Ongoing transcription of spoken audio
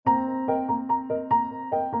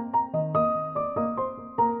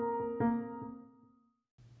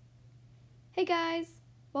Hey guys,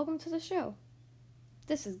 welcome to the show.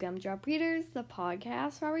 This is Gumdrop Readers, the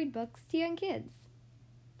podcast where I read books to young kids.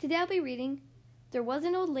 Today I'll be reading There Was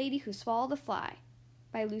an Old Lady Who Swallowed a Fly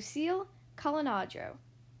by Lucille Colanadro.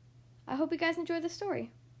 I hope you guys enjoy the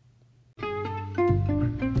story.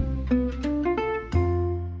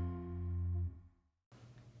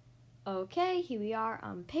 Okay, here we are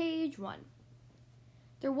on page 1.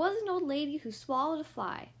 There was an old lady who swallowed a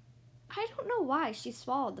fly. I don't know why she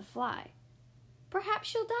swallowed the fly. Perhaps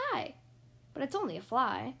she'll die, but it's only a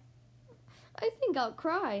fly. I think I'll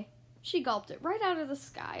cry. She gulped it right out of the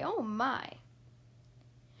sky. Oh my.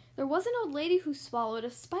 There was an old lady who swallowed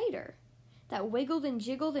a spider that wiggled and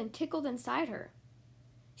jiggled and tickled inside her.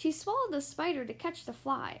 She swallowed the spider to catch the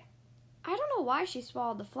fly. I don't know why she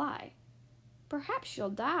swallowed the fly. Perhaps she'll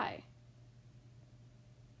die.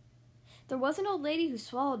 There was an old lady who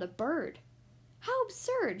swallowed a bird. How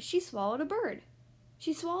absurd! She swallowed a bird.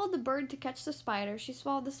 She swallowed the bird to catch the spider. She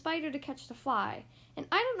swallowed the spider to catch the fly. And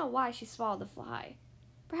I don't know why she swallowed the fly.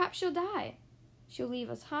 Perhaps she'll die. She'll leave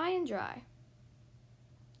us high and dry.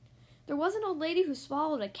 There was an old lady who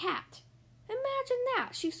swallowed a cat. Imagine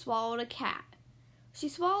that! She swallowed a cat. She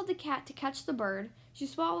swallowed the cat to catch the bird. She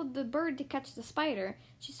swallowed the bird to catch the spider.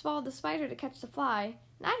 She swallowed the spider to catch the fly.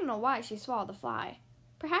 And I don't know why she swallowed the fly.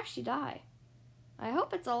 Perhaps she died. I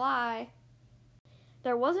hope it's a lie.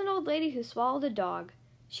 There was an old lady who swallowed a dog.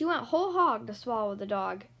 She went whole hog to swallow the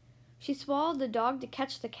dog. She swallowed the dog to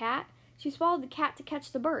catch the cat. She swallowed the cat to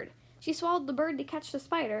catch the bird. She swallowed the bird to catch the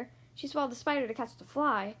spider. She swallowed the spider to catch the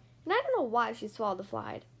fly. And I don't know why she swallowed the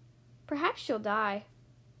fly. Perhaps she'll die.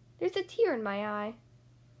 There's a tear in my eye.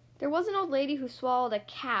 There was an old lady who swallowed a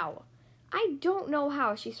cow. I don't know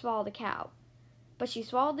how she swallowed a cow. But she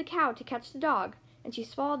swallowed the cow to catch the dog. And she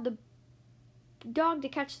swallowed the dog to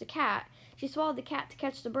catch the cat. She swallowed the cat to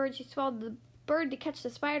catch the bird. She swallowed the bird to catch the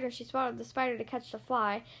spider. She swallowed the spider to catch the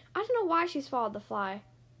fly. I don't know why she swallowed the fly.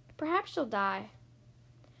 Perhaps she'll die.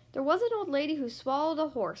 There was an old lady who swallowed a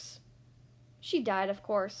horse. She died, of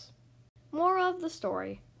course. Moral of the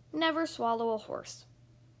story: never swallow a horse.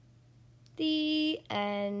 The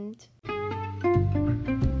end.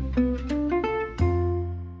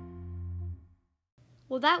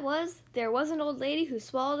 Well, that was There Was an Old Lady Who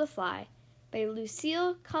Swallowed a Fly by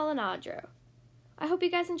Lucille Colanadro. I hope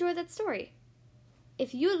you guys enjoyed that story.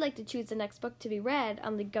 If you would like to choose the next book to be read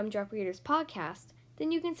on the Gumdrop Readers podcast,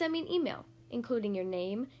 then you can send me an email, including your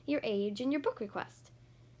name, your age, and your book request.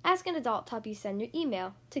 Ask an adult to help you send your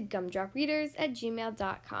email to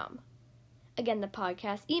gumdropreaders@gmail.com. Again, the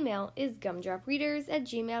podcast email is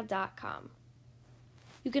gumdropreaders@gmail.com.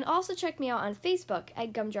 You can also check me out on Facebook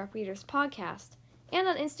at Gumdrop Readers Podcast and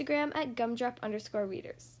on Instagram at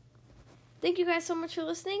gumdrop_readers. Thank you guys so much for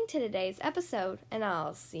listening to today's episode, and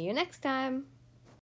I'll see you next time.